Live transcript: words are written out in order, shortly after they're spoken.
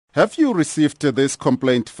Have you received this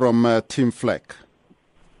complaint from Team Flack?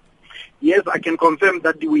 Yes, I can confirm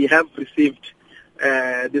that we have received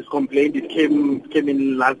this complaint. It came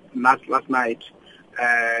in last night,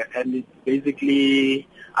 and it's basically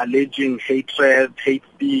alleging hatred, hate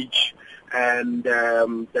speech, and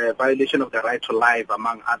the violation of the right to life,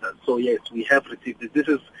 among others. So yes, we have received this. This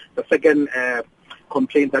is the second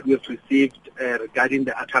complaint that we have received regarding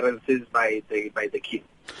the utterances by the King.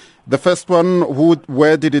 The first one,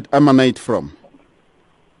 where did it emanate from?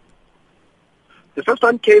 The first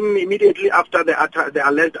one came immediately after the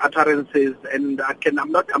alleged utterances, and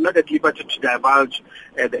I'm not at liberty to divulge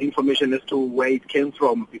the information as to where it came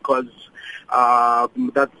from, because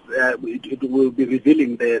it will be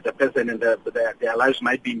revealing the person, and their lives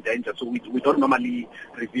might be in danger. So we don't normally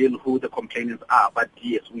reveal who the complainants are, but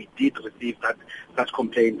yes, we did receive that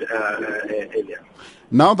complaint earlier.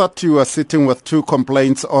 Now that you are sitting with two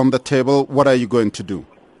complaints on the table, what are you going to do?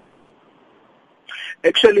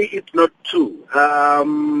 Actually, it's not two.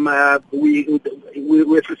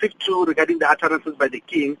 We've received two regarding the utterances by the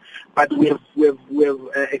King, but we have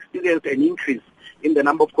experienced an increase in the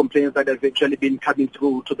number of complaints that have actually been coming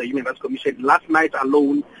through to the Human Rights Commission. Last night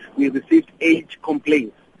alone, we received 8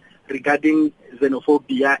 complaints regarding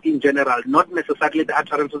xenophobia in general, not necessarily the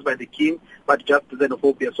utterances by the King, but just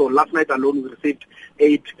xenophobia. So last night alone, we received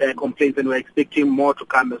 8 complaints, and we're expecting more to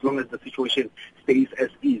come as long as the situation stays as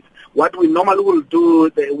is. What we normally will do,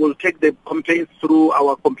 we'll take the complaints through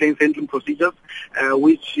our complaints handling procedures,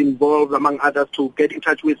 which involves, among others, to get in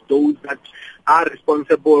touch with those that are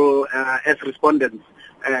responsible as respondents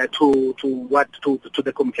to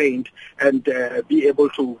the complaint, and be able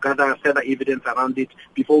to gather further evidence around it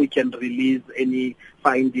before we can release any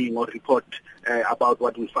finding or report about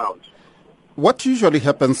what we found. What usually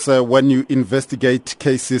happens when you investigate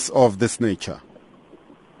cases of this nature?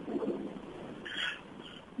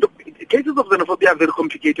 Cases of xenophobia are very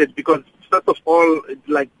complicated because, first of all,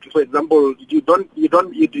 like for example, you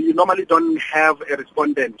normally don't have a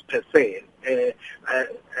respondent per se.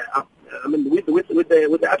 I mean, with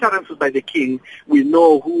the utterances by the King, we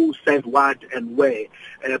know who said what and where.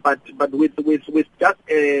 But with just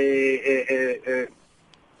a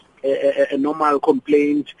normal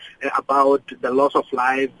complaint about the loss of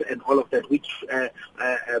life and all of that, which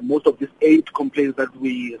most of these 8 complaints that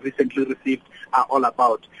we recently received are all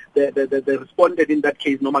about. The respondent in that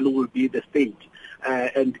case normally will be the state.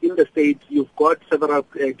 And in the state, you've got several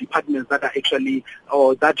departments that are actually,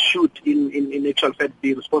 or that should in actual fact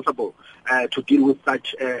be responsible to deal with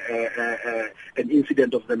such an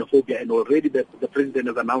incident of xenophobia. And already the president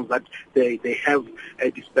has announced that they have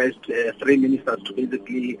dispatched 3 ministers to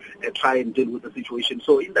basically try and deal with the situation.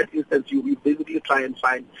 So in that instance, you basically try and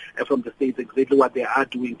find from the states exactly what they are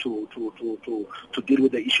doing to deal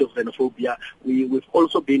with the issue of xenophobia. We've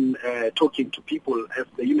also been talking to people as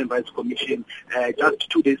the Human Rights Commission. Just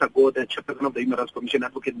 2 days ago, the chairperson of the Human Rights Commission,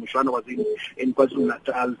 Advocate Mangena, was in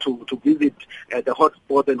KwaZulu-Natal to visit the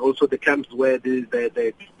hotspot and also the camps where the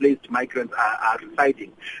displaced migrants are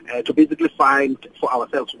residing, to basically find for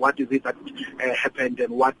ourselves what is it that happened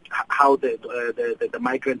and how the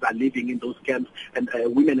migrants are living in those camps, and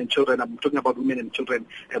women and children. I'm talking about women and children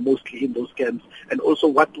mostly in those camps, and also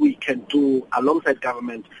what we can do alongside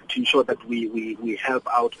government to ensure that we help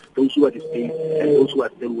out those who are displaced and those who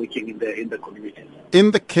are still working in the community. In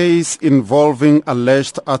the case involving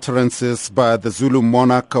alleged utterances by the Zulu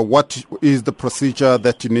monarch, what is the procedure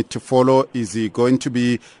that you need to follow? Is he going to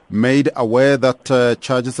be made aware that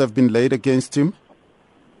charges have been laid against him?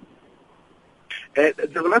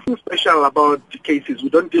 There's nothing special about the cases. We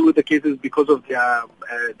don't deal with the cases because of the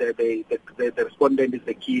respondent is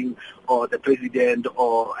the King or the president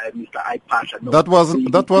or Mr. Pasha. No, that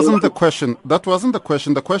wasn't the question. That wasn't the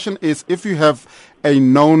question. The question is, if you have a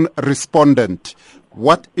known respondent,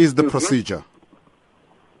 what is the procedure?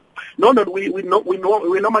 No, we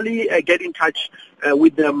normally get in touch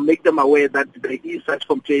with them, make them aware that there is such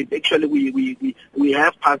complaint. Actually, we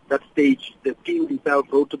have passed that stage. The King himself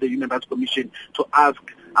wrote to the Human Rights Commission to ask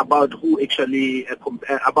about who actually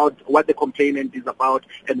about what the complainant is about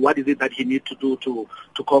and what is it that he needs to do to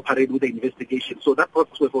cooperate with the investigation. So that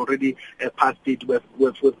process we've already passed it.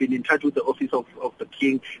 We've been in touch with the office of the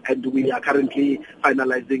King, and we are currently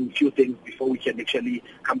finalizing a few things before we can actually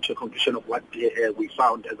come to a conclusion of what we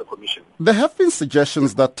found as a commission. There have been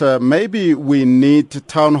suggestions that maybe we need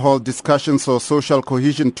town hall discussions or social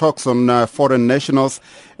cohesion talks on foreign nationals.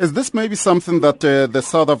 Is this maybe something that the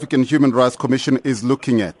South African Human Rights Commission is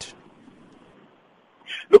looking at?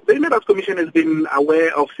 Look, the Human Rights Commission has been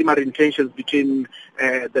aware of simmering tensions between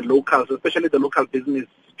the locals, especially the local business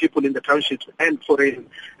people in the townships and foreign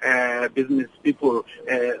business people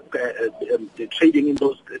trading in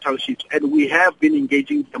those townships. And we have been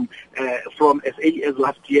engaging them from as early as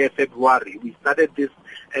last year, February. We started these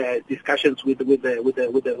discussions with them.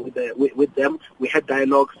 We had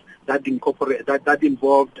dialogues that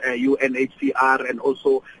involved UNHCR and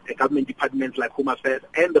also government departments like Home Affairs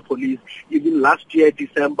and the police. Even last year,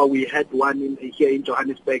 December, we had one here in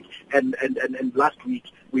Johannesburg, and last week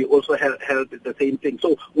we also held the same thing.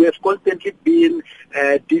 So we have constantly been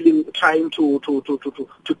trying to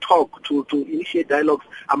talk, to initiate dialogues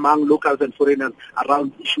among locals and foreigners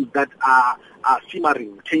around issues that are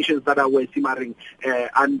simmering, tensions that were simmering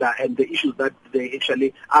and the issues that they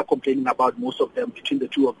actually are complaining about, most of them, between the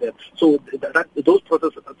two of them. So those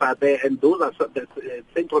processes are there, and those are the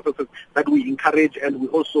same processes that we encourage, and we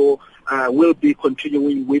also will be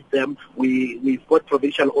continuing with them. We've got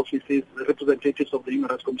provincial offices, representatives of the Human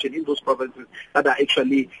Rights Commission in those provinces that are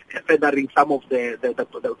actually furthering some of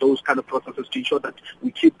those kind of processes to ensure that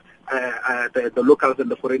we keep the locals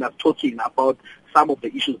and the foreigners talking about some of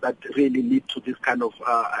the issues that really lead to this kind of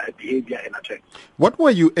behavior and attacks. What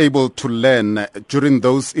were you able to learn during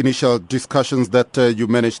those initial discussions that you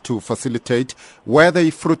managed to facilitate? Were they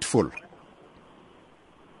fruitful?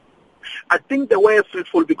 I think they were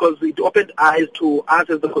fruitful because it opened eyes to us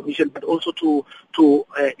as the Commission, but also to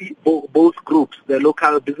both groups, the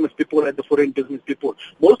local business people and the foreign business people.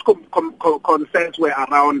 Most concerns were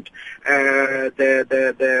around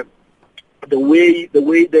the way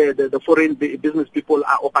the foreign business people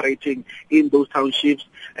are operating in those townships,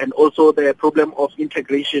 and also the problem of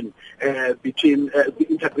integration between the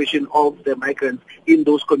integration of the migrants in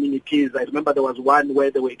those communities. I remember there was one where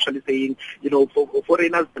they were actually saying,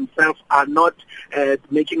 foreigners themselves are not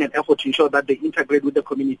making an effort to ensure that they integrate with the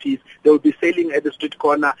communities. They will be sailing at the street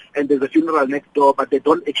corner and there's a funeral next door, but they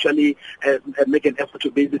don't actually make an effort to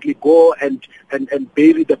basically go and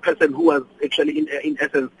bury the person who was actually in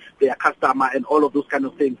essence their customer, and all of those kind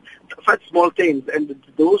of things. Such small things, and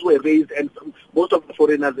those were raised, and most of the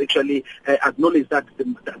foreigners actually acknowledged that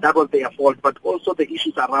that was their fault, but also the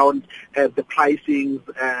issues around the pricing,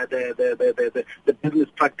 the business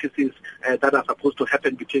practices that are supposed to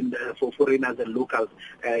happen between for foreigners and locals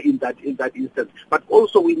in that instance. But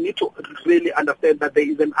also we need to really understand that there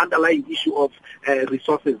is an underlying issue of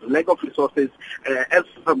resources, lack of resources. As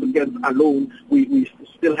Mangena alone, we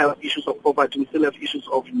still have issues of poverty, we still have issues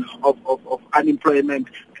of unemployment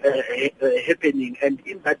happening, and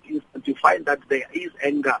in that instance you find that there is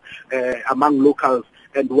anger among locals,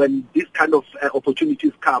 and when these kind of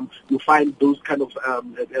opportunities come, you find those kind of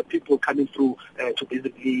people coming through to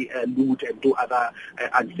basically loot and do other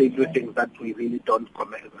unsavory things that we really don't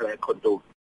condone.